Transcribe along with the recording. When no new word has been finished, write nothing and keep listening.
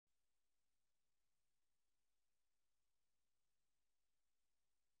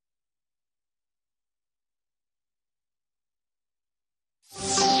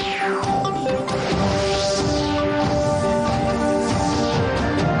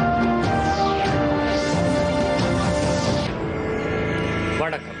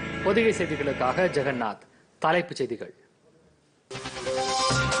வணக்கம். பொதிகை செய்திகளுக்காக ஜெகநாத். தலைப்புச் செய்திகள்.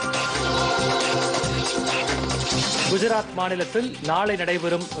 குஜராத் மாநிலத்தில் நாளை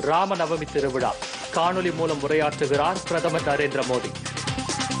நடைபெறும் ராமநவமி திருவிழா. காணொலி மூலம் உரையாற்றுகிறார் பிரதமர் நரேந்திர மோடி.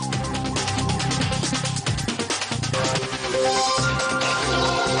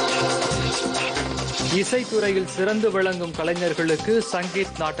 இசைத்துறையில் சிறந்து விளங்கும் கலைஞர்களுக்கு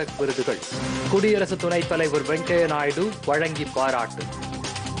சங்கீத் நாடக் விருதுகள். குடியரசு துணைத் தலைவர் வெங்கையா நாயுடு வழங்கி பாராட்டு.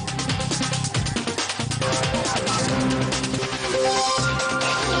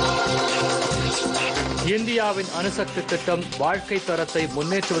 இந்தியாவின் அணுசக்தி திட்டம் வாழ்க்கை தரத்தை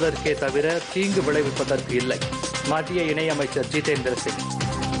முன்னேற்றுவதற்கே தவிர தீங்கு விளைவிப்பதற்கு இல்லை. மத்திய இணையமைச்சர் ஜிதேந்திர சிங்.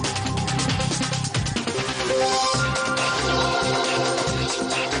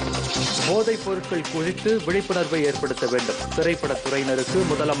 போதைப் பொருட்கள் குறித்து விழிப்புணர்வை ஏற்படுத்த வேண்டும். திரைப்படத்துறையினருக்கு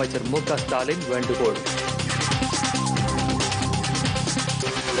முதலமைச்சர் மு.க.ஸ்டாலின் வேண்டுகோள்.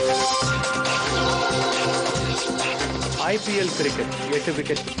 ஐபிஎல் கிரிக்கெட் 8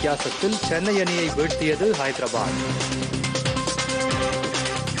 விக்கெட் வித்தியாசத்தில் சென்னை அணியை வீழ்த்தியது ஹைதராபாத்.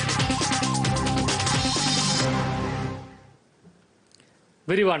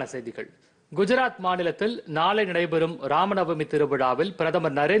 விரிவான செய்திகள். குஜராத் மாநிலத்தில் நாளை நடைபெறும் ராமநவமி திருவிழாவில்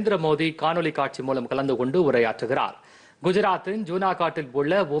பிரதமர் நரேந்திர மோடி காணொலி காட்சி மூலம் கலந்து கொண்டு உரையாற்றுகிறார். குஜராத்தின் ஜூனாகாட்டில்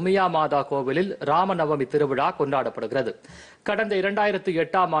உள்ள உமியா மாதா கோவிலில் ராமநவமி திருவிழா கொண்டாடப்படுகிறது. கடந்த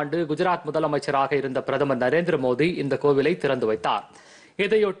 2008ஆம் ஆண்டு குஜராத் முதலமைச்சராக இருந்த பிரதமர் நரேந்திர மோடி இந்த கோவிலை திறந்து வைத்தார்.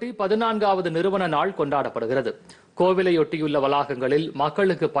 இதையொட்டி 14வது நிறுவன நாள் கொண்டாடப்படுகிறது. கோவிலையொட்டியுள்ள வளாகங்களில்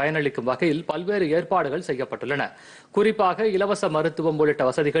மக்களுக்கு பயனளிக்கும் வகையில் பல்வேறு ஏற்பாடுகள் செய்யப்பட்டுள்ளன. குறிப்பாக இலவச மருத்துவம் உள்ளிட்ட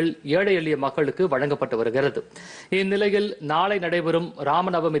வசதிகள் ஏழை எளிய மக்களுக்கு வழங்கப்பட்டு வருகிறது. இந்நிலையில் நாளை நடைபெறும்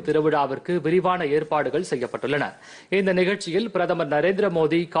ராமநவமி திருவிழாவிற்கு விரிவான ஏற்பாடுகள் செய்யப்பட்டுள்ளன. இந்த நிகழ்ச்சியில் பிரதமர் நரேந்திர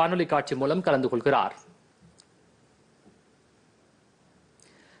மோடி காணொலி காட்சி மூலம் கலந்து கொள்கிறார்.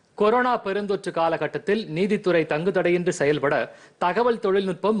 கொரோனா பெருந்தொற்று காலகட்டத்தில் நீதித்துறை தங்குதடையின்றி செயல்பட தகவல்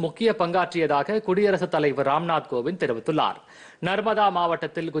தொழில்நுட்பம் முக்கிய பங்காற்றியதாக குடியரசுத் தலைவர் ராம்நாத் கோவிந்த் தெரிவித்துள்ளார். நர்மதா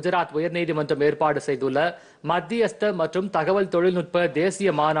மாவட்டத்தில் குஜராத் உயர்நீதிமன்றம் ஏற்பாடு செய்துள்ள மத்தியஸ்த மற்றும் தகவல் தொழில்நுட்ப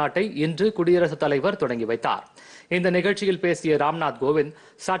தேசிய மாநாட்டை இன்று குடியரசுத் தலைவர் தொடங்கி வைத்தார். இந்த நிகழ்ச்சியில் பேசிய ராம்நாத் கோவிந்த்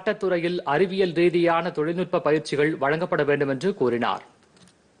சட்டத்துறையில் அறிவியல் ரீதியான தொழில்நுட்ப பயிற்சிகள் வழங்கப்பட வேண்டும் என்று கூறினார்.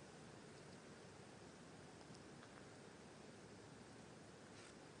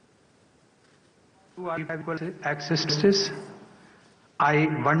 Access to justice. I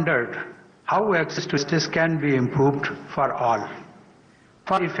wondered how access to justice can be improved for all.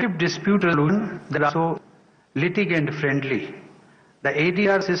 For effective dispute resolution that are so litigant friendly, the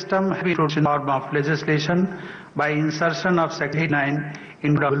ADR system has been introduced in the form of legislation by insertion of Section 89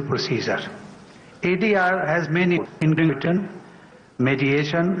 in double procedure. ADR has many including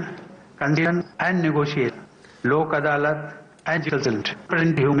mediation, conciliation and negotiation, lok adalat and present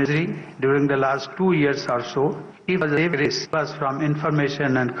human misery during the last 2 years or so. It was from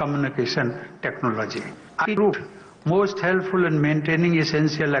information and communication technology. I proved most helpful in maintaining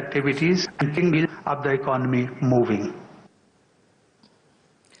essential activities and keeping of the economy moving.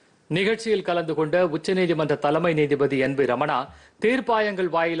 நிகழ்ச்சியில் கலந்து கொண்ட உச்சநீதிமன்ற தலைமை நீதிபதி என்.வி. ரமணா தீர்ப்பாயங்கள்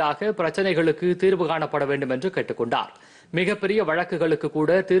வாயிலாக பிரச்சினைகளுக்கு தீர்வு காணப்பட வேண்டும் என்று கேட்டுக் கொண்டார். மிகப்பெரிய வழக்குகளுக்கு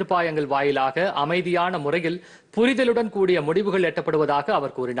கூட தீர்ப்பாயங்கள் வாயிலாக அமைதியான முறையில் புரிதலுடன் கூடிய முடிவுகள் எட்டப்படுவதாக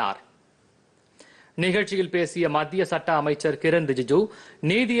அவர் கூறினார். நிகழ்ச்சியில் பேசிய மத்திய சட்ட அமைச்சர் கிரண் ரிஜிஜு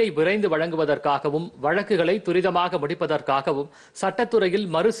நீதியை விரைந்து வழங்குவதற்காகவும் வழக்குகளை துரிதமாக முடிப்பதற்காகவும் சட்டத்துறையில்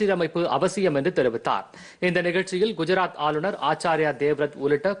மறுசீரமைப்பு அவசியம் என்று தெரிவித்தார். இந்த நிகழ்ச்சியில் குஜராத் ஆளுநர் ஆச்சாரியா தேவ்ரத்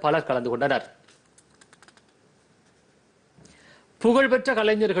உள்ளிட்ட பலர் கலந்து கொண்டனர். புகழ்பெற்ற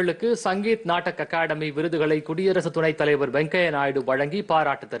கலைஞர்களுக்கு சங்கீத் நாடக் அகாடமி விருதுகளை குடியரசு துணைத் தலைவர் வெங்கையா நாயுடு வழங்கி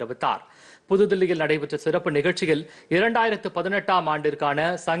பாராட்டு தெரிவித்தார். புதுதில்லியில் நடைபெற்ற சிறப்பு நிகழ்ச்சியில் 2018ஆம் ஆண்டிற்கான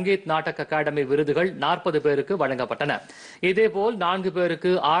சங்கீத் நாடக் அகாடமி விருதுகள் 40 பேருக்கு வழங்கப்பட்டன. இதேபோல் 4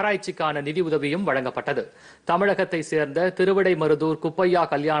 பேருக்கு ஆராய்ச்சிக்கான நிதி உதவியும் வழங்கப்பட்டது. தமிழகத்தை சேர்ந்த திருவிடைமருதூர் குப்பையா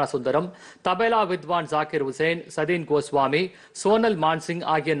கல்யாண சுந்தரம், தபேலா வித்வான் ஜாகிர் உசேன், சதீன் கோஸ்வாமி, சோனல் மான்சிங்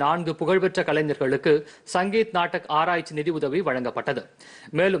ஆகிய 4 புகழ்பெற்ற கலைஞர்களுக்கு சங்கீத் நாடக் ஆராய்ச்சி நிதி உதவி வழங்கப்பட்டது.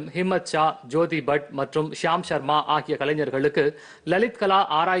 மேலும் ஹிம்மத் ஷா, ஜோதி பட் மற்றும் ஷியாம் சர்மா ஆகிய கலைஞர்களுக்கு லலித் கலா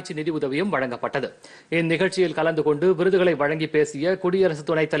ஆராய்ச்சி நிதி உதவியும் வழங்கப்பட்டது. இந்நிகழ்ச்சியில் கலந்து கொண்டு விருதுகளை வழங்கி பேசிய குடியரசு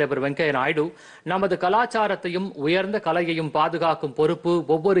துணைத் தலைவர் வெங்கையா நாயுடு நமது கலாச்சாரத்தையும் உயர்ந்த கலையையும் பாதுகாக்கும் பொறுப்பு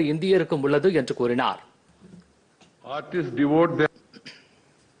ஒவ்வொரு இந்தியருக்கும் உள்ளது என்று கூறினார். Artists devote their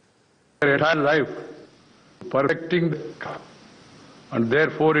entire life to perfecting the craft, and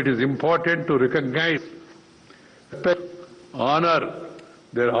therefore it is important to recognize, respect, honor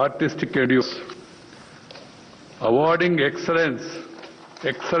their artistic endeavors, awarding excellence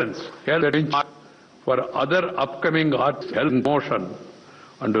for other upcoming art health motion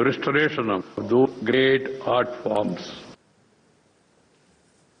and restoration of those great art forms.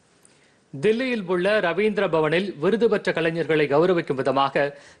 தில்லியில் உள்ள ரவீந்திர பவனில் விருது பெற்ற கலைஞர்களை கௌரவிக்கும் விதமாக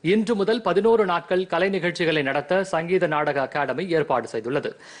இன்று முதல் 11 நாட்கள் கலை நிகழ்ச்சிகளை நடத்த சங்கீத நாடக அகாடமி ஏற்பாடு செய்துள்ளது.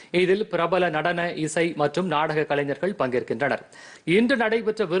 இதில் பிரபல நடன, இசை மற்றும் நாடக கலைஞர்கள் பங்கேற்கின்றனர். இன்று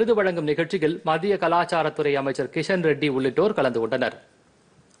நடைபெற்ற விருது வழங்கும் நிகழ்ச்சியில் மத்திய கலாச்சாரத்துறை அமைச்சர் கிஷன் ரெட்டி உள்ளிட்டோர் கலந்து கொண்டனர்.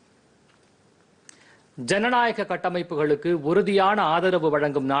 ஜனநாயக கட்டமைப்புகளுக்கு உறுதியான ஆதரவு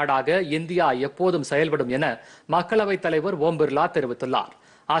வழங்கும் நாடாக இந்தியா எப்போதும் செயல்படும் என மக்களவைத் தலைவர் ஓம் பிர்லா தெரிவித்துள்ளார்.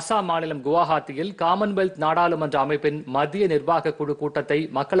 அசாம் மாநிலம் குவாஹாத்தியில் காமன்வெல்த் நாடாளுமன்ற அமைப்பின் மத்திய நிர்வாக குழு கூட்டத்தை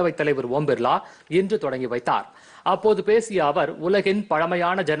மக்களவைத் தலைவர் ஓம் பிர்லா இன்று தொடங்கி வைத்தார். அப்போது பேசிய அவர், உலகின்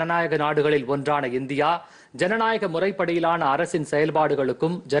பழமையான ஜனநாயக நாடுகளில் ஒன்றான இந்தியா ஜனநாயக முறைப்படியிலான அரசின்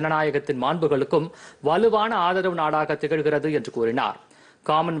செயல்பாடுகளுக்கும் ஜனநாயகத்தின் மாண்புகளுக்கும் வலுவான ஆதரவு நாடாக திகழ்கிறது என்று கூறினார்.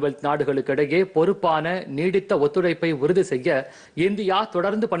 காமன்வெல்த் நாடுகளுக்கிடையே பொறுப்பான நீடித்த ஒத்துழைப்பை உறுதி செய்ய இந்தியா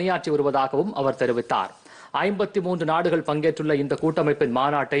தொடர்ந்து பணியாற்றி வருவதாகவும் அவர் தெரிவித்தார். 53 நாடுகள் பங்கேற்றுள்ள இந்த கூட்டமைப்பின்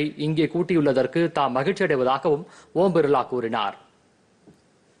மாநாட்டை இங்கே கூட்டியுள்ளதற்கு தாம் மகிழ்ச்சி அடைவதாகவும் ஓம் பிர்லா கூறினார்.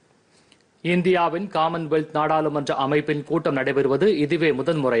 இந்தியாவின் காமன்வெல்த் நாடாளுமன்ற அமைப்பின் கூட்டம் நடைபெறுவது இதுவே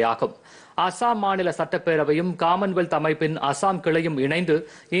முதன்முறையாகும். அசாம் மாநில சட்டப்பேரவையும் காமன்வெல்த் அமைப்பின் அசாம் கிளையும் இணைந்து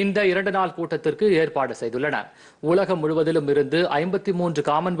இந்த 2 நாள் கூட்டத்திற்கு ஏற்பாடு செய்துள்ளன. உலகம் முழுவதிலும் இருந்து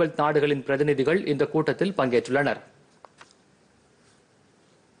 53 காமன்வெல்த் நாடுகளின் பிரதிநிதிகள் இந்த கூட்டத்தில் பங்கேற்றுள்ளனர்.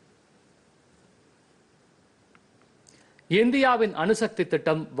 இந்தியாவின் அணுசக்தி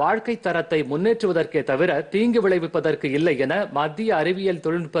திட்டம் வாழ்க்கை தரத்தை முன்னேற்றுவதற்கே தவிர தீங்கு விளைவிப்பதற்கு இல்லை என மத்திய அறிவியல்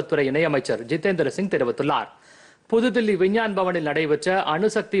தொழில்நுட்பத்துறை இணையமைச்சர் ஜிதேந்திர சிங் தெரிவித்துள்ளார். புதுதில்லி விஞ்ஞான் பவனில் நடைபெற்ற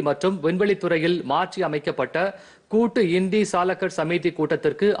அணுசக்தி மற்றும் விண்வெளித்துறையில் மாற்றி அமைக்கப்பட்ட கூட்டு இந்தி சாலக்கர் சமிதி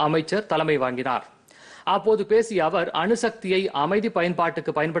கூட்டத்திற்கு அமைச்சர் தலைமை வாங்கினார். அப்போது பேசிய அவர், அணுசக்தியை அமைதி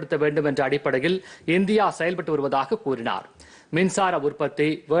பயன்பாட்டுக்கு பயன்படுத்த வேண்டும் என்ற அடிப்படையில் இந்தியா செயல்பட்டு வருவதாக கூறினார். மின்சார உற்பத்தி,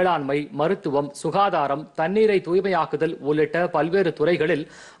 வேளாண்மை, மருத்துவம், சுகாதாரம், தண்ணீரை தூய்மையாக்குதல் உள்ளிட்ட பல்வேறு துறைகளில்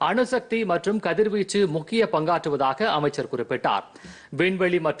அணுசக்தி மற்றும் கதிர்வீச்சு முக்கிய பங்காற்றுவதாக அமைச்சர் குறிப்பிட்டார்.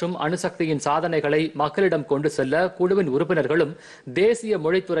 விண்வெளி மற்றும் அணுசக்தியின் சாதனைகளை மக்களிடம் கொண்டு செல்ல குழுவின் உறுப்பினர்களும் தேசிய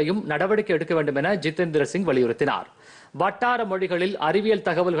மொழித்துறையும் நடவடிக்கை எடுக்க வேண்டும் என ஜிதேந்திர சிங் வலியுறுத்தினார். வட்டார மொழிகளில் அறிவியல்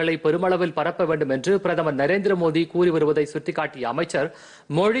தகவல்களை பெருமளவில் பரப்ப வேண்டும் என்று பிரதமர் நரேந்திர மோடி கூறி வருவதை சுட்டிக்காட்டிய அமைச்சர்,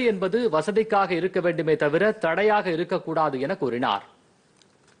 மொழி என்பது வசதிக்காக இருக்க வேண்டுமே தவிர தடையாக இருக்கக்கூடாது என கூறினார்.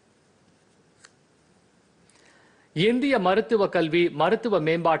 இந்திய மருத்துவ கல்வி, மருத்துவ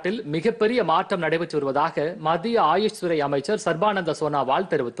மேம்பாட்டில் மிகப்பெரிய மாற்றம் நடைபெற்று வருவதாக மத்திய ஆயுஷ் துறை அமைச்சர் சர்பானந்த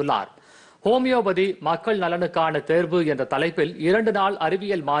சோனாவால் தெரிவித்துள்ளார். ஹோமியோபதி மக்கள் நலனுக்கான தேர்வு என்ற தலைப்பில் 2 நாள்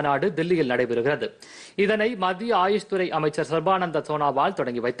அறிவியல் மாநாடு தில்லியில் நடைபெறுகிறது. இதனை மத்திய ஆயுஷ் துறை அமைச்சர் சர்பானந்த சோனாவால்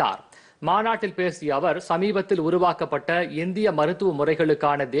தொடங்கி வைத்தார். மாநாட்டில் பேசிய அவர், சமீபத்தில் உருவாக்கப்பட்ட இந்திய மருத்துவ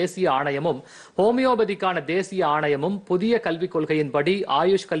முறைகளுக்கான தேசிய ஆணையமும் ஹோமியோபதிக்கான தேசிய ஆணையமும் புதிய கல்விக் கொள்கையின்படி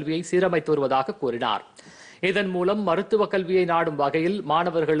ஆயுஷ் கல்வியை சீரமைத்து வருவதாக கூறினார். இதன் மூலம் மருத்துவ கல்வியை நாடும் வகையில்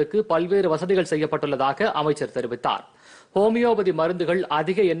மாணவர்களுக்கு பல்வேறு வசதிகள் செய்யப்பட்டுள்ளதாக அமைச்சர் தெரிவித்தார். ஹோமியோபதி மருந்துகள்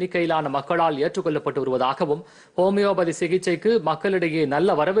அதிக எண்ணிக்கையிலான மக்களால் ஏற்றுக்கொள்ளப்பட்டு வருவதாகவும் ஹோமியோபதி சிகிச்சைக்கு மக்களிடையே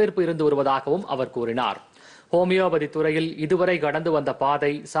நல்ல வரவேற்பு இருந்து வருவதாகவும் அவர் கூறினார். ஹோமியோபதி துறையில் இதுவரை கடந்து வந்த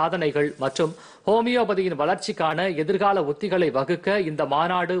பாதை, சாதனைகள் மற்றும் ஹோமியோபதியின் வளர்ச்சிக்கான எதிர்கால உத்திகளை வகுக்க இந்த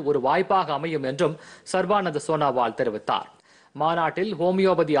மாநாடு ஒரு வாய்ப்பாக அமையும் என்றும் சர்பானந்த சோனாவால் தெரிவித்தார். மாநாட்டில்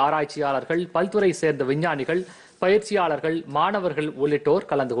ஹோமியோபதி ஆராய்ச்சியாளர்கள், பல்துறை சேர்ந்த விஞ்ஞானிகள், பயிற்சியாளர்கள், மாணவர்கள் உள்ளிட்டோர்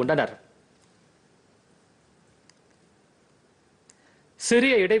கலந்து கொண்டனர்.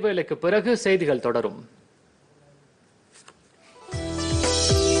 சிறிய இடைவேளைக்கு பிறகு செய்திகள் தொடரும்.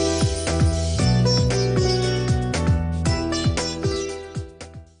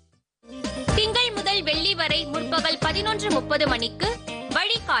 திங்கள் முதல் வெள்ளி வரை முற்பகல் 11:30 மணிக்கு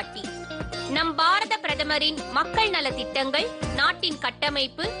வழிகாட்டி. நம் பாரத பிரதமரின் மக்கள் நல திட்டங்கள், நாட்டின்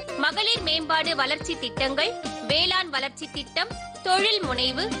கட்டமைப்பு, மகளிர் மேம்பாடு வளர்ச்சி திட்டங்கள், வேளாண் வளர்ச்சி திட்டம், தொழில்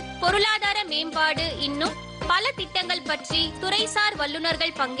முனைவு, பொருளாதார மேம்பாடு, இன்னும் பல திட்டங்கள் பற்றி துறைசார்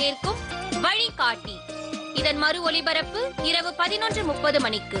வல்லுநர்கள் பங்கேற்கும் வழிகாட்டி. இதன் மறு ஒலிபரப்பு இரவு 11:30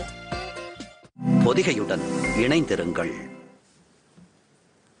 மணிக்கு. பொதிகையுடன் இணைந்திருங்கள்.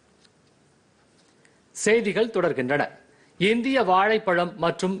 செய்திகள் தொடர்கின்றன. இந்திய வாழைப்பழம்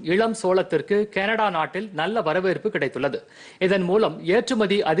மற்றும் இளம் சோளத்திற்கு கனடா நாட்டில் நல்ல வரவேற்பு கிடைத்துள்ளது. இதன் மூலம்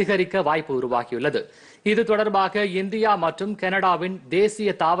ஏற்றுமதி அதிகரிக்க வாய்ப்பு உருவாகியுள்ளது. இது தொடர்பாக இந்தியா மற்றும் கனடாவின்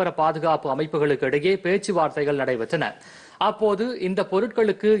தேசிய தாவர பாதுகாப்பு அமைப்புகளுக்கு இடையே பேச்சுவார்த்தைகள் நடைபெற்றன. அப்போது இந்த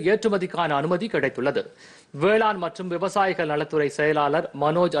பொருட்களுக்கு ஏற்றுமதிக்கான அனுமதி கிடைத்துள்ளது. வேளாண் மற்றும் விவசாயிகள் நலத்துறை செயலாளர்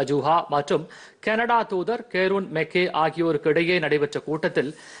மனோஜ் அஜூஹா மற்றும் கனடா தூதர் கேரூன் மெக்கே ஆகியோருக்கு இடையே நடைபெற்ற கூட்டத்தில்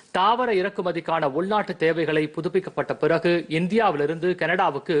தாவர இறக்குமதிக்கான உள்நாட்டு தேவைகளை புதுப்பிக்கப்பட்ட பிறகு இந்தியாவிலிருந்து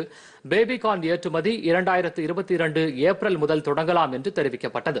கனடாவுக்கு பேபிகார்ன் ஏற்றுமதி 2022 ஏப்ரல் முதல் தொடங்கலாம் என்று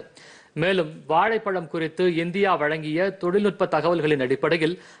தெரிவிக்கப்பட்டது. மேலும் வாழைப்பழம் குறித்து இந்தியா வழங்கிய தொழில்நுட்ப தகவல்களின்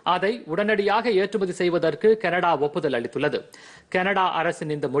அடிப்படையில் அதை உடனடியாக ஏற்றுமதி செய்வதற்கு கனடா ஒப்புதல் அளித்துள்ளது. கனடா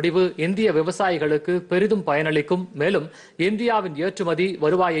அரசின் இந்த முடிவு இந்திய விவசாயிகளுக்கு பெரிதும் பயனளிக்கும். மேலும் இந்தியாவின் ஏற்றுமதி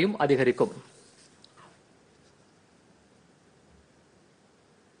வருவாயையும் அதிகரிக்கும்.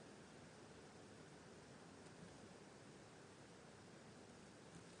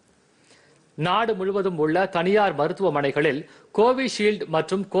 நாடு முழுவதும் உள்ள தனியார் மருத்துவமனைகளில் கோவிஷீல்டு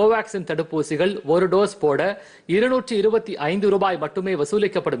மற்றும் கோவாக்சின் தடுப்பூசிகள் ஒரு டோஸ் போட ₹225 மட்டுமே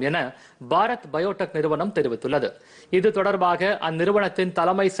வசூலிக்கப்படும் என பாரத் பயோடெக் நிறுவனம் தெரிவித்துள்ளது. இது தொடர்பாக அந்நிறுவனத்தின்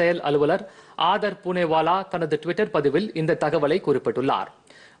தலைமை செயல் அலுவலர் ஆதர் பூனேவாலா தனது ட்விட்டர் பதிவில் இந்த தகவலை குறிப்பிட்டுள்ளார்.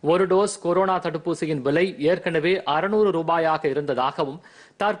 ஒரு டோஸ் கொரோனா தடுப்பூசியின் விலை ஏற்கனவே ₹600 இருந்ததாகவும்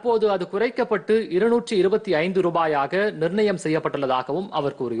தற்போது அது குறைக்கப்பட்டு ₹225 நிர்ணயம் செய்யப்பட்டுள்ளதாகவும்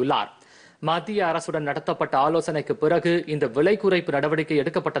அவர் கூறியுள்ளார். மத்திய அரசுடன் நடத்தப்பட்ட ஆலோசனைக்கு பிறகு இந்த விலை குறைப்பு நடவடிக்கை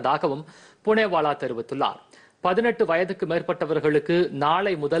எடுக்கப்பட்டதாகவும் புனேவாலா தெரிவித்துள்ளார். 18 வயதுக்கு மேற்பட்டவர்களுக்கு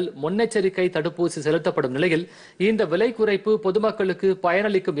நாளை முதல் முன்னெச்சரிக்கை தடுப்பூசி செலுத்தப்படும் நிலையில் இந்த விலை குறைப்பு பொதுமக்களுக்கு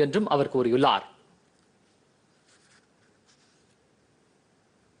பயனளிக்கும் என்றும் அவர் கூறியுள்ளார்.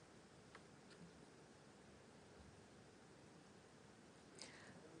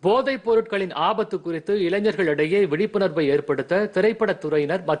 போதைப் பொருட்களின் ஆபத்து குறித்து இளைஞர்களிடையே விழிப்புணர்வை ஏற்படுத்த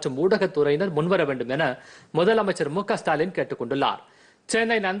திரைப்படத்துறையினர் மற்றும் ஊடகத்துறையினர் முன்வர வேண்டும் என முதலமைச்சர் மு.க.ஸ்டாலின் கேட்டுக் கொண்டுள்ளார்.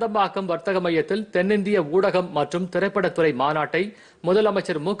 சென்னை நந்தம்பாக்கம் வர்த்தக மையத்தில் தென்னிந்திய ஊடகம் மற்றும் திரைப்படத்துறை மாநாட்டை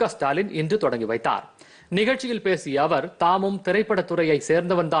முதலமைச்சர் மு.க.ஸ்டாலின் இன்று தொடங்கி வைத்தார். நிகழ்ச்சியில் பேசிய அவர் தாமும் திரைப்படத்துறையை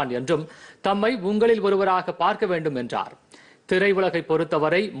சேர்ந்தவன்தான் என்றும் தம்மை உங்களில் ஒருவராக பார்க்க வேண்டும் என்றார். திரையுலகை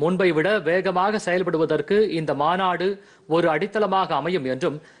பொறுத்தவரை முன்பை விட வேகமாக செயல்படுவதற்கு இந்த மாநாடு ஒரு அடித்தளமாக அமையும்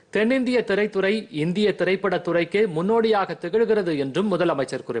என்றும் தென்னிந்திய திரைத்துறை இந்திய திரைப்படத்துறைக்கே முன்னோடியாக திகழ்கிறது என்றும்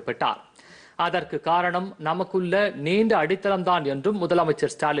முதலமைச்சர் குறிப்பிட்டார். அதற்கு காரணம் நமக்குள்ள நீண்ட அடித்தளம்தான் என்றும்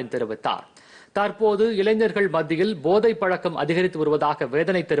முதலமைச்சர் ஸ்டாலின் தெரிவித்தார். தற்போது இளைஞர்கள் மத்தியில் போதை பழக்கம் அதிகரித்து வருவதாக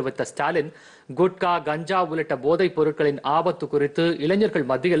வேதனை தெரிவித்த ஸ்டாலின் குட்கா, கஞ்சா உள்ளிட்ட போதைப் பொருட்களின் ஆபத்து குறித்து இளைஞர்கள்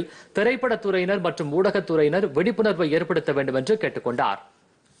மத்தியில் திரைப்படத்துறையினர் மற்றும் ஊடகத்துறையினர் விழிப்புணர்வை ஏற்படுத்த வேண்டும் என்று கேட்டுக் கொண்டார்.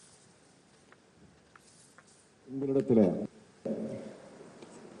 உங்களிடத்தில்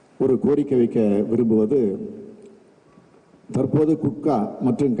ஒரு கோரிக்கை வைக்க விரும்புவது, தற்போது குட்கா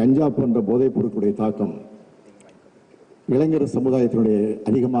மற்றும் கஞ்சா போன்ற போதைப் பொருட்களுடைய தாக்கம் இளைஞர் சமுதாயத்தினுடைய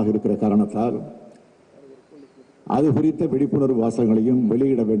அதிகமாக இருக்கிற காரணத்தால் அது குறித்த விழிப்புணர்வு வாசகங்களையும்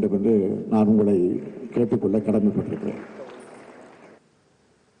வெளியிட வேண்டும் என்று நான் உங்களை கேட்டுக்கொள்ள கடமைப்பட்டிருக்கிறேன்.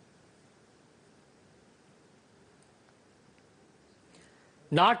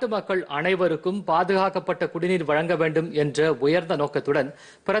 நாட்டு மக்கள் அனைவருக்கும் பாதுகாக்கப்பட்ட குடிநீர் வழங்க வேண்டும் என்ற உயர்ந்த நோக்கத்துடன்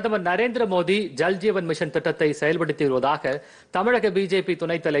பிரதமர் நரேந்திர மோடி ஜல்ஜீவன் மிஷன் திட்டத்தை செயல்படுத்தி வருவதாக தமிழக பிஜேபி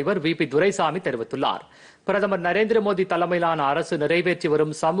துணைத் தலைவர் வி.பி. துரைசாமி தெரிவித்துள்ளார். பிரதமர் நரேந்திர மோடி தலைமையிலான அரசு நிறைவேற்றி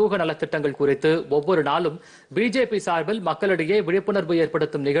வரும் சமூக நலத்திட்டங்கள் குறித்து ஒவ்வொரு நாளும் பிஜேபி சார்பில் மக்களிடையே விழிப்புணர்வு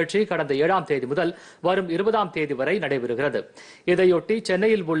ஏற்படுத்தும் நிகழ்ச்சி கடந்த 7ஆம் தேதி முதல் வரும் 20ஆம் தேதி வரை நடைபெறுகிறது. இதையொட்டி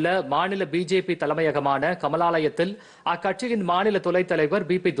சென்னையில் உள்ள மாநில பிஜேபி தலைமையகமான கமலாலயத்தில் அக்கட்சியின் மாநில துணைத் தலைவர்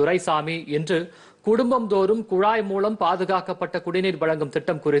வி.பி. துரைசாமி இன்று குடும்பம் தோறும் குழாய் மூலம் பாதுகாக்கப்பட்ட குடிநீர் வழங்கும்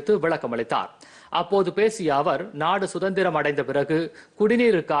திட்டம் குறித்து விளக்கம் அளித்தார். அப்போது பேசிய அவர், நாடு சுதந்திரம் அடைந்த பிறகு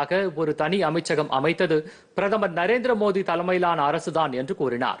குடிநீருக்காக ஒரு தனி அமைச்சகம் அமைத்தது பிரதமர் நரேந்திர மோடி தலைமையிலான அரசுதான் என்று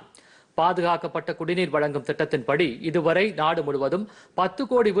கூறினார். பாதுகாக்கப்பட்ட குடிநீர் வழங்கும் திட்டத்தின்படி இதுவரை நாடு முழுவதும் 10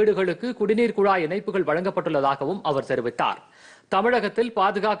 கோடி வீடுகளுக்கு குடிநீர் குழாய் இணைப்புகள் வழங்கப்பட்டுள்ளதாகவும் அவர் தெரிவித்தார். தமிழகத்தில்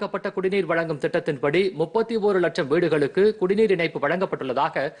பாதுகாக்கப்பட்ட குடிநீர் வழங்கும் திட்டத்தின்படி 31 லட்சம் வீடுகளுக்கு குடிநீர் இணைப்பு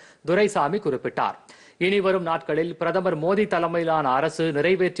வழங்கப்பட்டுள்ளதாக துரைசாமி குறிப்பிட்டார். இனி வரும் நாட்களில் பிரதமர் மோடி தலைமையிலான அரசு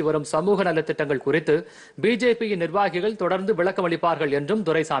நிறைவேற்றி வரும் சமூக நலத்திட்டங்கள் குறித்து பிஜேபியின் நிர்வாகிகள் தொடர்ந்து விளக்கம் அளிப்பார்கள் என்றும்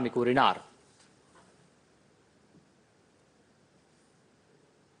துரைசாமி கூறினார்.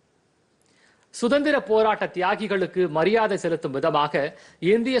 சுதந்திர போராட்ட தியாகிகளுக்கு மரியாதை செலுத்தும் விதமாக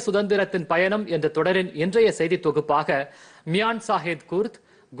இந்திய சுதந்திரத்தின் பயணம் என்ற தொடரின் இன்றைய செய்தி தொகுப்பாக மியான் சாஹித் குர்த்,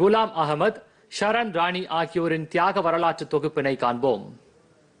 குலாம் அகமது, ஷரண் ராணி ஆகியோரின் தியாக வரலாற்று தொகுப்பினை காண்போம்.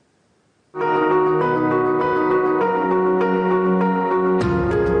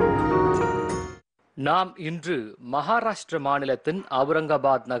 நாம் இன்று மகாராஷ்டிர மாநிலத்தின்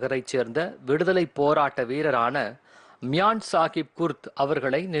அவுரங்காபாத் நகரைச் சேர்ந்த விடுதலை போராட்ட வீரரான மியான் சாஹிப் குர்த்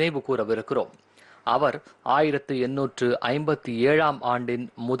அவர்களை நினைவு கூறவிருக்கிறோம். அவர் 1857ஆம் ஆண்டின்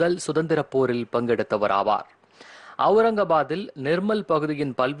முதல் சுதந்திர போரில் பங்கெடுத்தவர் ஆவார். அவுரங்காபாத்தில் நிர்மல்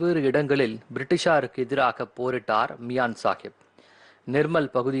பகுதியின் பல்வேறு இடங்களில் பிரிட்டிஷாருக்கு எதிராக போரிட்டார் மியான் சாஹிப். நிர்மல்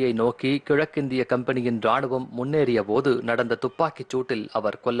பகுதியை நோக்கி கிழக்கிந்திய கம்பெனியின் ராணுவம் முன்னேறிய போது நடந்த துப்பாக்கிச் சூட்டில்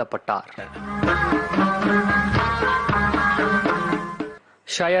அவர் கொல்லப்பட்டார்.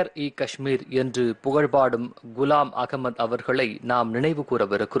 ஷயர் இ காஷ்மீர் என்று புகழ்பாடும் குலாம் அகமது அவர்களை நாம் நினைவு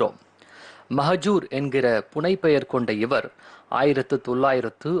கூறவிருக்கிறோம். மஹஜூர் என்கிற புனைப்பெயர் கொண்ட இவர்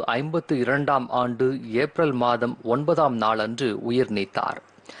 1952 ஆண்டு ஏப்ரல் மாதம் 9ஆம் நாளன்று உயிர் நீத்தார்.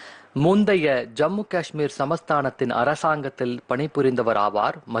 முந்தைய ஜம்மு காஷ்மீர் சமஸ்தானத்தின் அரசாங்கத்தில் பணிபுரிந்தவர்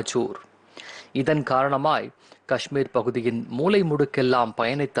ஆவார் மஜூர். இதன் காரணமாய் காஷ்மீர் பகுதியின் மூலை முடுக்கெல்லாம்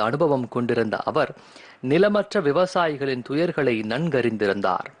பயணித்த அனுபவம் கொண்டிருந்த அவர் நிலமற்ற விவசாயிகளின் துயர்களை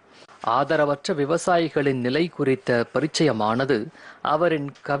நன்கறிந்திருந்தார். ஆதரவற்ற விவசாயிகளின் நிலை குறித்த பரிச்சயமானது அவரின்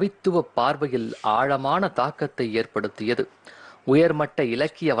கவித்துவ பார்வையில் ஆழமான தாக்கத்தை ஏற்படுத்தியது. உயர்மட்ட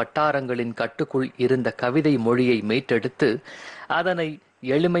இலக்கிய வட்டாரங்களின் கட்டுக்குள் இருந்த கவிதை மொழியை மீட்டெடுத்து அதனை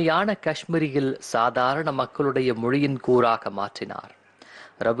எளிமையான காஷ்மீரியில் சாதாரண மக்களுடைய மொழியின் கூறாக மாற்றினார்.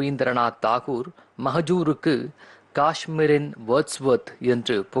 ரவீந்திரநாத் தாகூர் மஹஜூருக்கு காஷ்மீரின் வேர்ட்ஸ்வர்த்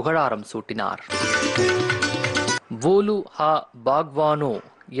என்று புகழாரம் சூட்டினார். வோலு ஹா பாக்வானோ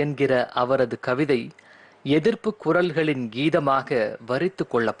என்கிற அவரது கவிதை எதிர்ப்பு குரல்களின் கீதமாக வரித்து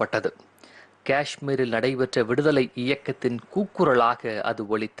கொள்ளப்பட்டது. காஷ்மீரில் நடைபெற்ற விடுதலை இயக்கத்தின் கூக்குரலாக அது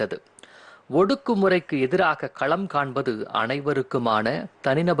ஒலித்தது. ஒடுக்குமுறைக்கு எதிராக களம் காண்பது அனைவருக்குமான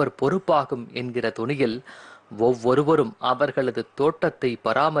தனிநபர் பொறுப்பாகும் என்கிற துணியில் ஒவ்வொருவரும் அவர்களது தோட்டத்தை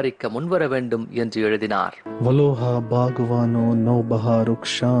பராமரிக்க முன்வர வேண்டும் என்று எழுதினார். வலோஹா பாகவானோ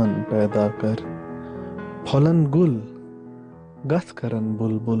நௌபஹாருக்ஷான் பேதாகர் ஃபலன் குல் गथ करन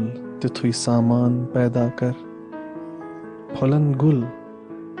बुलबुल तिथुई सामान पैदा कर फलन गुल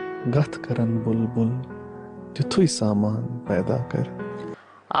गथ करन बुलबुल तिथुई सामान पैदा कर.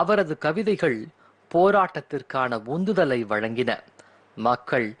 அவரது கவிதைகள் போராட்டத்திற்கான உந்துதலை வழங்கின.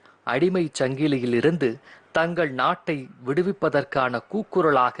 மக்கள் அடிமை சங்கிலியில் இருந்து தங்கள் நாட்டை விடுவிப்பதற்கான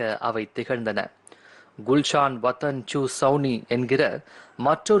கூக்குரலாக அவை திகழ்ந்தன. குல்ஷான் வத்தன் சூ சவுனி என்கிற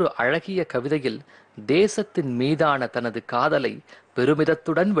மற்றொரு அழகிய கவிதையில் தேசத்தின் மீதான தனது காதலை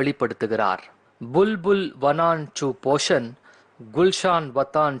பெருமிதத்துடன் வெளிப்படுத்துகிறார். புல்புல் வனான் சு போஷன் குல்ஷான்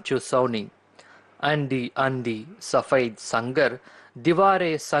வத்தான் சு சவுனி அண்டி அண்டி சஃபைத் சங்கர்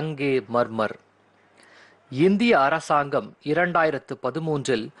திவாரே சங்கே மர்மர். இந்திய அரசாங்கம்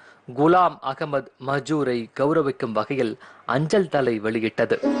 2013 குலாம் அகமது மஹஜூரை கௌரவிக்கும் வகையில் அஞ்சல் தலை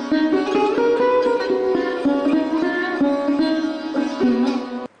வெளியிட்டது.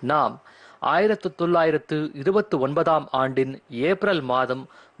 நாம் 1929 ஆண்டின் ஏப்ரல் மாதம்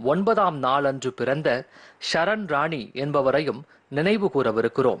 9ஆம் நாளன்று பிறந்த ஷரண் ராணி என்பவரையும் நினைவு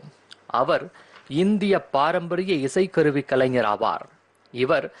கூறவிருக்கிறோம். அவர் இந்திய பாரம்பரிய இசைக்கருவி கலைஞர் ஆவார்.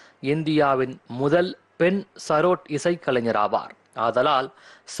 இவர் இந்தியாவின் முதல் பெண் சரோட் இசைக்கலைஞர் ஆவார். ஆதலால்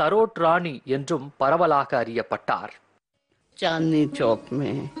சரோட் ராணி என்றும் பரவலாக அறியப்பட்டார். चांदनी चौक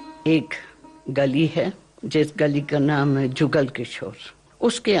में एक गली है जिस गली का नाम है जुगल किशोर.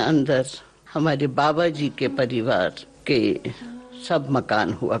 उसके अंदर हमारे बाबा जी के परिवार के सब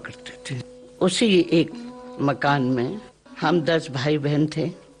मकान हुआ करते थे. उसी एक मकान में हम 10 भाई बहन थे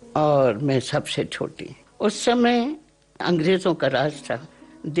और मैं सबसे छोटी. उस समय अंग्रेजों का राज था.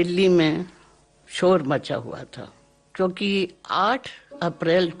 दिल्ली में शोर मचा हुआ था क्योंकि 8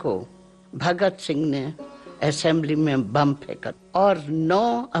 अप्रैल को भगत सिंह ने असेंबली में बम फेंका और 9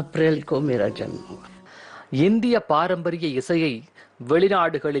 अप्रैल को मेरा जन्म हुआ. இந்திய பாரம்பரிய இசையை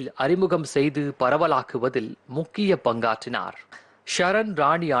வெளிநாடுகளில் அறிமுகம் செய்து பரவலாக்குவதில் முக்கிய பங்காற்றினார். ஷரண்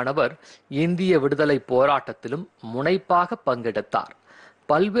ராணியானவர் இந்திய விடுதலை போராட்டத்திலும் முனைப்பாக பங்கெடுத்தார்.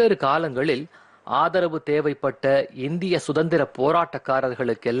 பல்வேறு காலங்களில் ஆதரவு தேவைப்பட்ட இந்திய சுதந்திர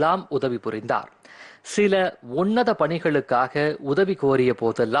போராட்டக்காரர்களுக்கெல்லாம் உதவி புரிந்தார். சில உன்னத பணிகளுக்காக உதவி கோரிய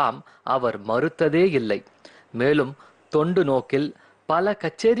போதெல்லாம் அவர் மறுத்ததே இல்லை. மேலும் தொண்டு நோக்கில் பல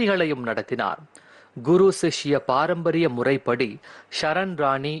கச்சேரிகளையும் நடத்தினார். குரு சிஷ்ய பாரம்பரிய முறைப்படி ஷரண்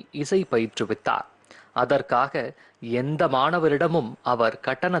ராணி இசை பயிற்றுவித்தார். அதற்காக எந்த மாணவரிடமும் அவர்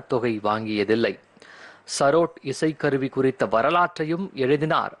கட்டணத் தொகை வாங்கியதில்லை. சரோட் இசைக்கருவி குறித்த வரலாற்றையும்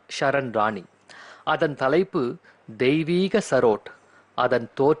எழுதினார் ஷரண் ராணி. அதன் தலைப்பு தெய்வீக சரோட், அதன்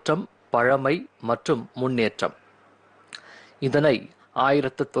தோற்றம், பழமை மற்றும் முன்னேற்றம். இதனை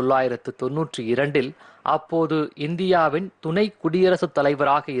 1992 அப்போது இந்தியாவின் துணை குடியரசுத்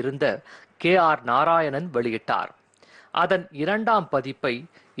தலைவராக இருந்த KR நாராயணன் வெளியிட்டார். அதன் 2ஆம் பதிப்பை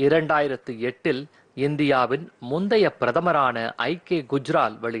 2008 இந்தியாவின் முந்தைய பிரதமரான IK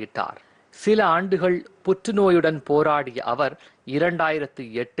குஜ்ரால் வெளியிட்டார். சில ஆண்டுகள் புற்றுநோயுடன் போராடிய அவர்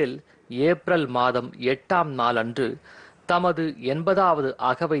 2008 ஏப்ரல் மாதம் 8ஆம் நாளன்று தமது 80வது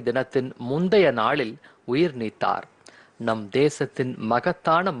அகவை தினத்தின் முந்தைய நாளில் உயிர் நீத்தார். நம் தேசத்தின்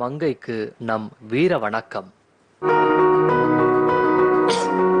மகத்தான மங்கைக்கு நம் வீர வணக்கம்.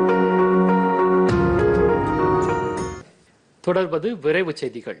 தொடர்வது விரைவு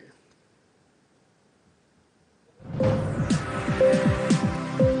செய்திகள்.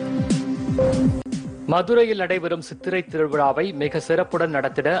 மதுரையில் நடைபெறும் சித்திரை திருவிழாவை மிக சிறப்புடன்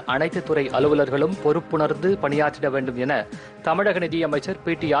நடத்திட அனைத்து துறை அலுவலர்களும் பொறுப்புணர்ந்து பணியாற்றிட வேண்டும் என தமிழக நிதியமைச்சர்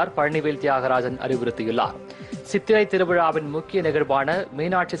பிடிஆர் பழனிவேல் தியாகராஜன் அறிவுறுத்தியுள்ளார். சித்திரை திருவிழாவின் முக்கிய நிகழ்வான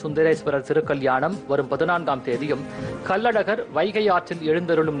மீனாட்சி சுந்தரேஸ்வரர் திருக்கல்யாணம் வரும் 14ஆம் தேதியும், கள்ளழகர் வைகை ஆற்றில்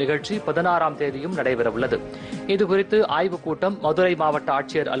எழுந்தருளும் நிகழ்ச்சி 16ஆம் தேதியும் நடைபெறவுள்ளது. இதுகுறித்து ஆய்வுக் கூட்டம் மதுரை மாவட்ட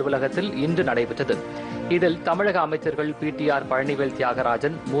ஆட்சியர் அலுவலகத்தில் இன்று நடைபெற்றது. இதில் தமிழக அமைச்சர்கள் பிடிஆர் பழனிவேல்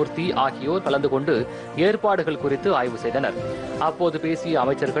தியாகராஜன், மூர்த்தி ஆகியோர் கலந்து கொண்டு ஏற்பாடுகள் குறித்து ஆய்வு செய்தனர். அப்போது பேசிய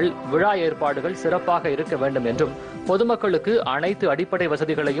அமைச்சர்கள் விழா ஏற்பாடுகள் சிறப்பாக இருக்க வேண்டும் என்றும் பொதுமக்களுக்கு அனைத்து அடிப்படை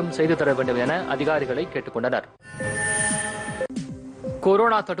வசதிகளையும் செய்து தர வேண்டும் என அதிகாரிகளை கேட்டுக் கொண்டனர்.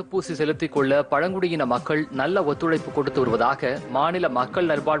 கொரோனா தடுப்பூசி செலுத்திக் கொள்ள பழங்குடியின மக்கள் நல்ல ஒத்துழைப்பு கொடுத்து வருவதாக மாநில மக்கள்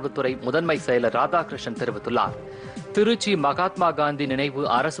நல்வாழ்வுத்துறை முதன்மை செயலர் ராதாகிருஷ்ணன் தெரிவித்துள்ளார். திருச்சி மகாத்மா காந்தி நினைவு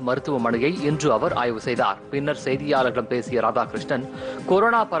அரசு மருத்துவமனையை இன்று அவர் ஆய்வு செய்தார். பின்னர் செய்தியாளர்களிடம் பேசிய ராதாகிருஷ்ணன்,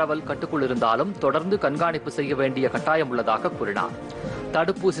 கொரோனா பரவல் கட்டுக்குள் இருந்தாலும் தொடர்ந்து கண்காணிப்பு செய்ய வேண்டிய கட்டாயம் உள்ளதாக கூறினார்.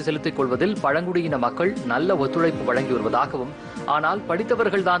 தடுப்பூசி செலுத்திக் கொள்வதில் பழங்குடியின மக்கள் நல்ல ஒத்துழைப்பு வழங்கி வருவதாகவும், ஆனால்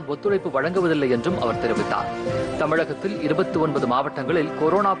படித்தவர்கள்தான் ஒத்துழைப்பு வழங்குவதில்லை என்றும் அவர் தெரிவித்தார். தமிழகத்தில் 29 மாவட்டங்களில்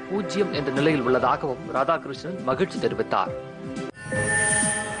கொரோனா 0 என்ற நிலையில் உள்ளதாகவும் ராதாகிருஷ்ணன் மகிழ்ச்சி தெரிவித்தார்.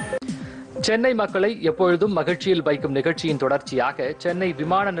 சென்னை மக்களை எப்பொழுதும் மகிழ்ச்சியில் வைக்கும் நிகழ்ச்சியின் தொடர்ச்சியாக சென்னை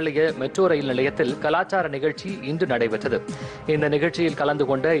விமான நிலைய மெட்ரோ ரயில் நிலையத்தில் கலாச்சார நிகழ்ச்சி இன்று நடைபெற்றது. இந்த நிகழ்ச்சியில் கலந்து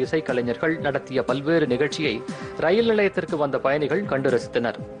கொண்ட இசைக்கலைஞர்கள் நடத்திய பல்வேறு நிகழ்ச்சியை ரயில் நிலையத்திற்கு வந்த பயணிகள் கண்டு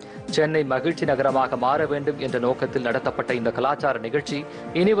ரசித்தனர். சென்னை மகிழ்ச்சி நகரமாக மாற வேண்டும் என்ற நோக்கத்தில் நடத்தப்பட்ட இந்த கலாச்சார நிகழ்ச்சி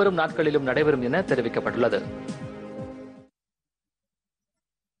இனிவரும் நாட்களிலும் நடைபெறும் என தெரிவிக்கப்பட்டுள்ளது.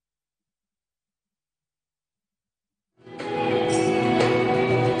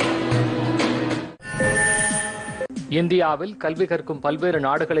 இந்தியாவில் கல்வி கற்கும் பல்வேறு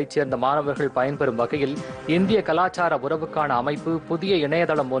நாடுகளைச் சேர்ந்த மாணவர்கள் பயன்பெறும் வகையில் இந்திய கலாச்சார உறவுக்கான அமைப்பு புதிய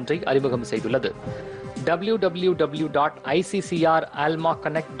இணையதளம் ஒன்றை அறிமுகம் செய்துள்ளது.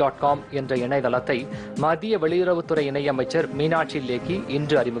 www.iccralmaconnect.com என்ற இணையதளத்தை மத்திய வெளியுறவுத்துறை இணையமைச்சர் மீனாட்சி லேக்கி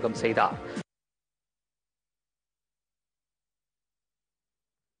இன்று அறிமுகம் செய்தார்.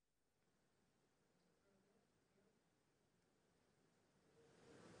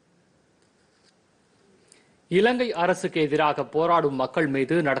 இலங்கை அரசுக்கு எதிராக போராடும் மக்கள்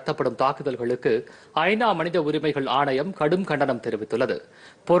மீது நடத்தப்படும் தாக்குதல்களுக்கு ஐநா மனித உரிமைகள் ஆணையம் கடும் கண்டனம் தெரிவித்துள்ளது.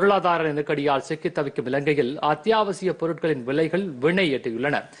 பொருளாதார நெருக்கடியால் சிக்கித் தவிக்கும் இலங்கையில் அத்தியாவசிய பொருட்களின் விலைகள் விண்ணை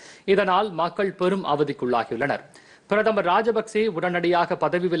எட்டியுள்ளன. இதனால் மக்கள் பெரும் அவதிக்குள்ளாகியுள்ளனர். பிரதமர் ராஜபக்சே உடனடியாக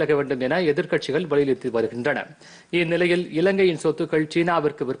பதவி விலக வேண்டும் என எதிர்க்கட்சிகள் வலியுறுத்தி வருகின்றன. இந்நிலையில் இலங்கையின் சொத்துக்கள்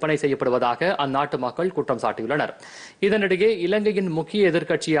சீனாவிற்கு விற்பனை செய்யப்படுவதாக அந்நாட்டு மக்கள் குற்றம் சாட்டியுள்ளனர். இதனிடையே இலங்கையின் முக்கிய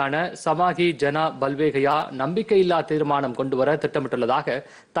எதிர்க்கட்சியான சமாகி ஜன பல்வேகயா நம்பிக்கையில்லா தீர்மானம் கொண்டுவர திட்டமிட்டுள்ளதாக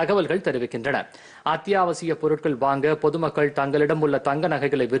தகவல்கள் தெரிவிக்கின்றன. அத்தியாவசிய பொருட்கள் வாங்க பொதுமக்கள் தங்களிடம் உள்ள தங்க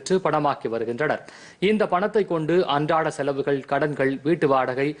நகைகளை விற்று பணமாக்கி வருகின்றனர். இந்த பணத்தை கொண்டு அன்றாட செலவுகள், கடன்கள், வீட்டு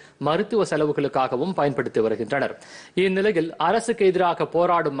வாடகை, மருத்துவ செலவுகளுக்காகவும் பயன்படுத்தி வருகின்றனர். இந்நிலையில் அரசுக்கு எதிராக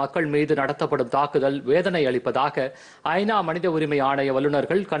போராடும் மக்கள் மீது நடத்தப்படும் தாக்குதல் வேதனை அளிப்பதாக ஐநா மனித உரிமை ஆணைய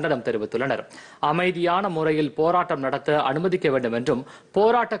வல்லுநர்கள் கண்டனம் தெரிவித்துள்ளனர். அமைதியான முறையில் போராட்டம் நடத்த அனுமதிக்க வேண்டும் என்றும்,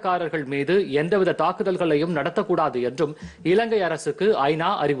 போராட்டக்காரர்கள் மீது எந்தவித தாக்குதல்களையும் நடத்தக்கூடாது என்றும் இலங்கை அரசுக்கு ஐநா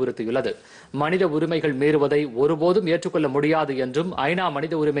அறிவுறுத்தியுள்ளது. மனித உரிமைகள் மீறுவதை ஒருபோதும் ஏற்றுக்கொள்ள முடியாது என்றும் ஐநா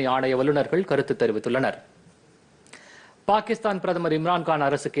மனித உரிமை ஆணைய வல்லுநர்கள் கருத்து தெரிவித்துள்ளனர். பாகிஸ்தான் பிரதமர் இம்ரான்கான்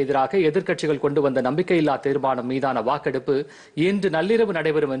அரசுக்கு எதிராக எதிர்க்கட்சிகள் கொண்டு வந்த நம்பிக்கையில்லா தீர்மானம் மீதான வாக்கெடுப்பு இன்று நள்ளிரவு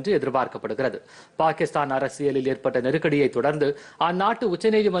நடைபெறும் என்று எதிர்பார்க்கப்படுகிறது. பாகிஸ்தான் அரசியலில் ஏற்பட்ட நெருக்கடியை தொடர்ந்து அந்நாட்டு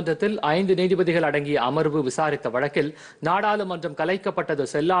உச்சநீதிமன்றத்தில் 5 நீதிபதிகள் அடங்கிய அமர்வு விசாரித்த வழக்கில் நாடாளுமன்றம் கலைக்கப்பட்டது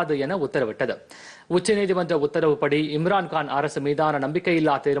செல்லாது என உத்தரவிட்டது. உச்சநீதிமன்ற உத்தரவுப்படி இம்ரான்கான் அரசு மீதான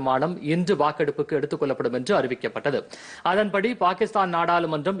நம்பிக்கையில்லா தீர்மானம் இன்று வாக்கெடுப்புக்கு எடுத்துக் கொள்ளப்படும் என்று அறிவிக்கப்பட்டது. அதன்படி பாகிஸ்தான்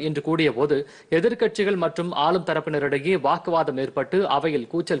நாடாளுமன்றம் இன்று கூடியபோது எதிர்க்கட்சிகள் மற்றும் ஆளும் தரப்பினரிடையே வாக்குவாதம் ஏற்பட்டு அவையில்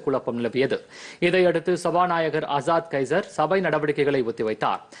கூச்சல் குழப்பம் நிலவியது. இதையடுத்து சபாநாயகர் ஆசாத் கைசர் சபை நடவடிக்கைகளை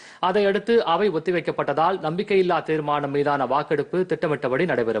ஒத்திவைத்தார். அதையடுத்து அவை ஒத்திவைக்கப்பட்டதால் நம்பிக்கையில்லா தீர்மானம் மீதான வாக்கெடுப்பு திட்டமிட்டபடி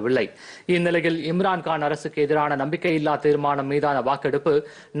நடைபெறவில்லை. இந்நிலையில் இம்ரான்கான் அரசுக்கு எதிரான நம்பிக்கையில்லா தீர்மானம் மீதான வாக்கெடுப்பு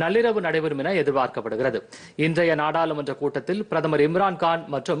நள்ளிரவு நடைபெறும் என எதிர்பார்க்கப்படுகிறது. இன்றைய நாடாளுமன்ற கூட்டத்தில் பிரதமர் இம்ரான்கான்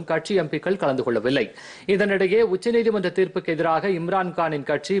மற்றும் கட்சி எம்பிக்கள் கலந்து கொள்ளவில்லை. இதனிடையே உச்சநீதிமன்ற தீர்ப்புக்கு எதிராக இம்ரான்கானின்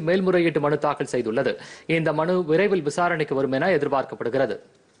கட்சி மேல்முறையீட்டு மனு தாக்கல் செய்துள்ளது. இந்த மனு விரைவில் விசாரணைக்கு வரும் என எதிர்பார்க்கப்படுகிறது.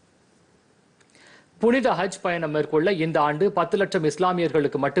 புனித ஹஜ் பயணம் மேற்கொள்ள இந்த ஆண்டு 10 லட்சம்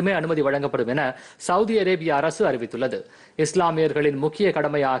இஸ்லாமியர்களுக்கு மட்டுமே அனுமதி வழங்கப்படும் என சவுதி அரேபிய அரசு அறிவித்துள்ளது. இஸ்லாமியர்களின் முக்கிய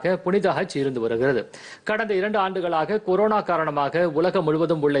கடமையாக புனித ஹஜ் இருந்து வருகிறது. கடந்த 2 ஆண்டுகளாக கொரோனா காரணமாக உலகம்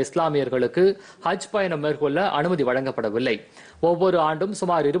முழுவதும் உள்ள இஸ்லாமியர்களுக்கு ஹஜ் பயணம் மேற்கொள்ள அனுமதி வழங்கப்படவில்லை. ஒவ்வொரு ஆண்டும்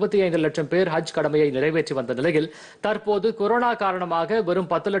சுமார் 25 லட்சம் பேர் ஹஜ் கடமையை நிறைவேற்றி வந்த நிலையில் தற்போது கொரோனா காரணமாக வெறும்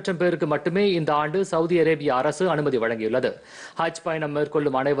 10 லட்சம் பேருக்கு மட்டுமே இந்த ஆண்டு சவுதி அரேபிய அரசு அனுமதி வழங்கியுள்ளது. ஹஜ் பயணம்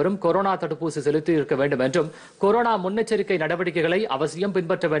மேற்கொள்ளும் அனைவரும் கொரோனா தடுப்பூசி செலுத்தி இருக்க வேண்டும் என்றும் கொரோனா முன்னெச்சரிக்கை நடவடிக்கைகளை அவசியம்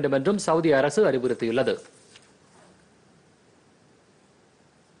பின்பற்ற வேண்டும் என்றும் சவுதி அரசு அறிவுறுத்தியுள்ளது.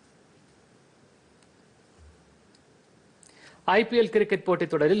 ஐபிஎல் கிரிக்கெட்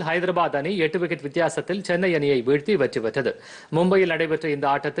போட்டித் தொடரில் ஹைதராபாத் அணி 8 விக்கெட் வித்தியாசத்தில் சென்னை அணியை வீழ்த்தி வெற்றி பெற்றது. மும்பையில் நடைபெற்ற இந்த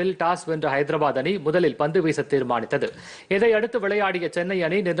ஆட்டத்தில் டாஸ் வென்ற ஹைதராபாத் அணி முதலில் பந்து வீச தீர்மானித்தது. இதையடுத்து விளையாடிய சென்னை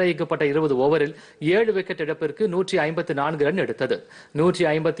அணி நிர்ணயிக்கப்பட்ட 20 ஓவரில் 7 விக்கெட் இழப்பிற்கு 154 ரன் எடுத்தது.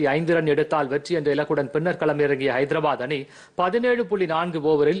 155 ரன் எடுத்தால் வெற்றி என்ற இலக்குடன் பின்னர் களமிறங்கிய ஹைதராபாத் அணி 17.4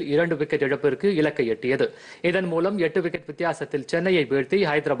 ஓவரில் 2 விக்கெட் இழப்பிற்கு இலக்கை எட்டியது. இதன் மூலம் 8 விக்கெட் வித்தியாசத்தில் சென்னையை வீழ்த்தி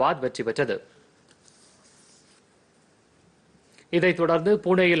ஹைதராபாத் வெற்றி பெற்றது. இதைத் தொடர்ந்து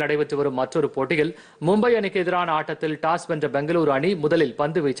புனேயில் நடைபெற்று வரும் மற்றொரு போட்டியில் மும்பை அணிக்கு எதிரான ஆட்டத்தில் டாஸ் வென்ற பெங்களூரு அணி முதலில்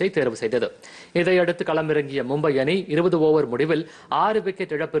பந்து வீச்சை தேர்வு செய்தது. இதையடுத்து களமிறங்கிய மும்பை அணி 20 ஓவர் முடிவில் 6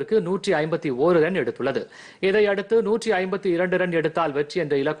 விக்கெட் இழப்பிற்கு 151 ரன் எடுத்துள்ளது. இதையடுத்து 152 ரன் எடுத்தால் வெற்றி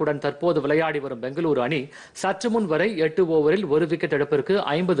என்ற இலக்குடன் தற்போது விளையாடி வரும் பெங்களூரு அணி சற்று முன் வரை 8 ஓவரில் 1 விக்கெட் இழப்பிற்கு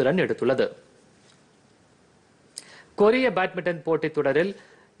 50 ரன் எடுத்துள்ளது. கொரிய பேட்மிண்டன் போட்டித் தொடரில்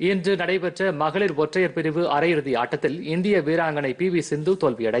இன்று நடைபெற்ற மகளிர் ஒற்றையர் பிரிவு அரையிறுதி ஆட்டத்தில் இந்திய வீராங்கனை PV சிந்து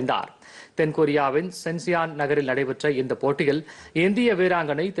தோல்வியடைந்தார். தென்கொரியாவின் சென்சியான் நகரில் நடைபெற்ற இந்த போட்டியில் இந்திய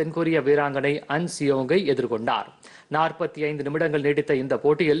வீராங்கனை தென்கொரிய வீராங்கனை அன் சியோங்கை எதிர்கொண்டார். 45 நிமிடங்கள் நீடித்த இந்த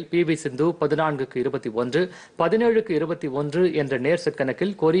போட்டியில் PV சிந்து 14-21, 17-21 என்ற நேர் செட்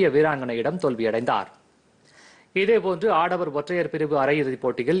கணக்கில் கொரிய வீராங்கனையிடம் தோல்வியடைந்தார். இதேபோன்று ஆடவர் ஒற்றையர் பிரிவு அரையிறுதிப்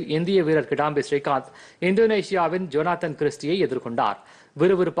போட்டியில் இந்திய வீரர் கிடாம்பி ஸ்ரீகாந்த் இந்தோனேஷியாவின் ஜொனாதன் கிறிஸ்டியை எதிர்கொண்டார்.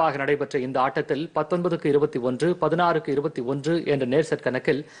 விறுவிறுப்பாக நடைபெற்ற இந்த ஆட்டத்தில் 19-21, 16-21 என்ற நேர் செட்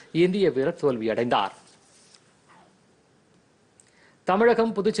கணக்கில் இந்திய வீரர் தோல்வியடைந்தார்.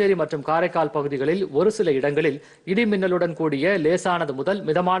 தமிழகம், புதுச்சேரி மற்றும் காரைக்கால் பகுதிகளில் ஒரு சில இடங்களில் இடி மின்னலுடன் கூடிய லேசானது முதல்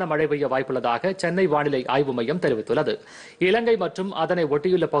மிதமான மழை பெய்ய வாய்ப்புள்ளதாக சென்னை வானிலை ஆய்வு மையம் தெரிவித்துள்ளது. இலங்கை மற்றும் அதனை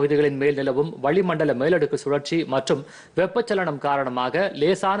ஒட்டியுள்ள பகுதிகளின் மேல் நிலவும் வளிமண்டல மேலடுக்கு சுழற்சி மற்றும் வெப்பச்சலனம் காரணமாக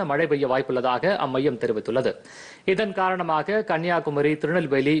லேசான மழை பெய்ய வாய்ப்புள்ளதாக அம்மையம் தெரிவித்துள்ளது. இதன் காரணமாக கன்னியாகுமரி,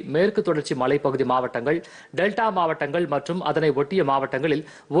 திருநெல்வேலி, மேற்கு தொடர்ச்சி மலைப்பகுதி மாவட்டங்கள், டெல்டா மாவட்டங்கள் மற்றும் அதனை ஒட்டிய மாவட்டங்களில்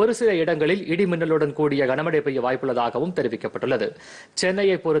ஒரு சில இடங்களில் இடி மின்னலுடன் கூடிய கனமழை பெய்ய வாய்ப்புள்ளதாகவும் தெரிவிக்கப்பட்டுள்ளது.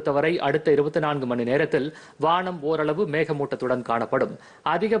 சென்னையை பொறுத்தவரை அடுத்த 24 மணி நேரத்தில் வானம் ஓரளவு மேகமூட்டத்துடன் காணப்படும்.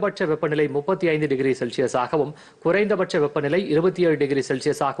 அதிகபட்ச வெப்பநிலை 35 டிகிரி செல்சியஸாகவும் குறைந்தபட்ச வெப்பநிலை 27 டிகிரி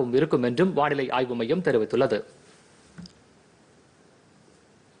செல்சியஸாகவும் இருக்கும் என்றும் வானிலை ஆய்வு மையம் தெரிவித்துள்ளது.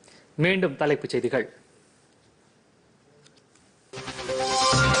 மீண்டும் தலைப்புச் செய்திகள்.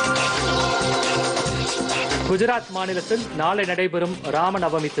 குஜராத் மாநிலத்தில் நாளை நடைபெறும்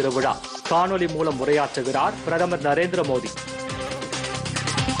ராமநவமி திருவிழா காணொலி மூலம் உரையாற்றுகிறார் பிரதமர் நரேந்திர மோடி.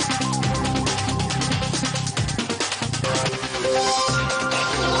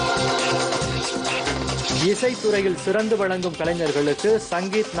 இசைத்துறையில் சிறந்து வழங்கும் கலைஞர்களுக்கு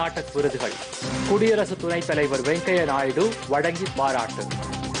சங்கீத் நாட்டக் விருதுகள் குடியரசு துணைத் தலைவர் வெங்கையா நாயுடு வழங்கி பாராட்டு.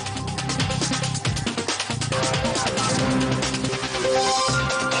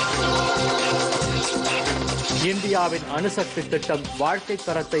 இந்தியாவின் அணுசக்தி திட்டம் வாழ்க்கை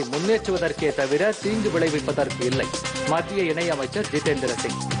தரத்தை முன்னேற்றுவதற்கே தவிர தீங்கு விளைவிப்பதற்கு இல்லை, மத்திய இணையமைச்சர் ஜிதேந்திர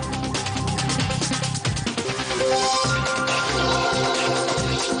சிங்.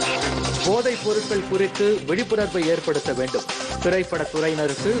 போதைப் பொருட்கள் குறித்து விழிப்புணர்வை ஏற்படுத்த வேண்டும், திரைப்படத்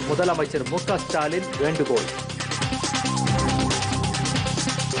துறையினருக்கு முதலமைச்சர் மு.க. ஸ்டாலின் வேண்டுகோள்.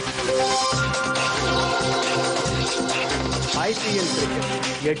 IPL கிரிக்கெட்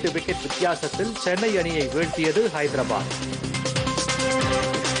 8 விக்கெட் வித்தியாசத்தில் சென்னை அணியை வீழ்த்தியது ஹைதராபாத்.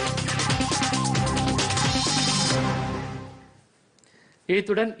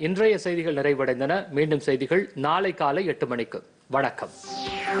 இத்துடன் இன்றைய செய்திகள் நிறைவடைந்தன. மீண்டும் செய்திகள் நாளை காலை 8 மணிக்கு. வணக்கம்.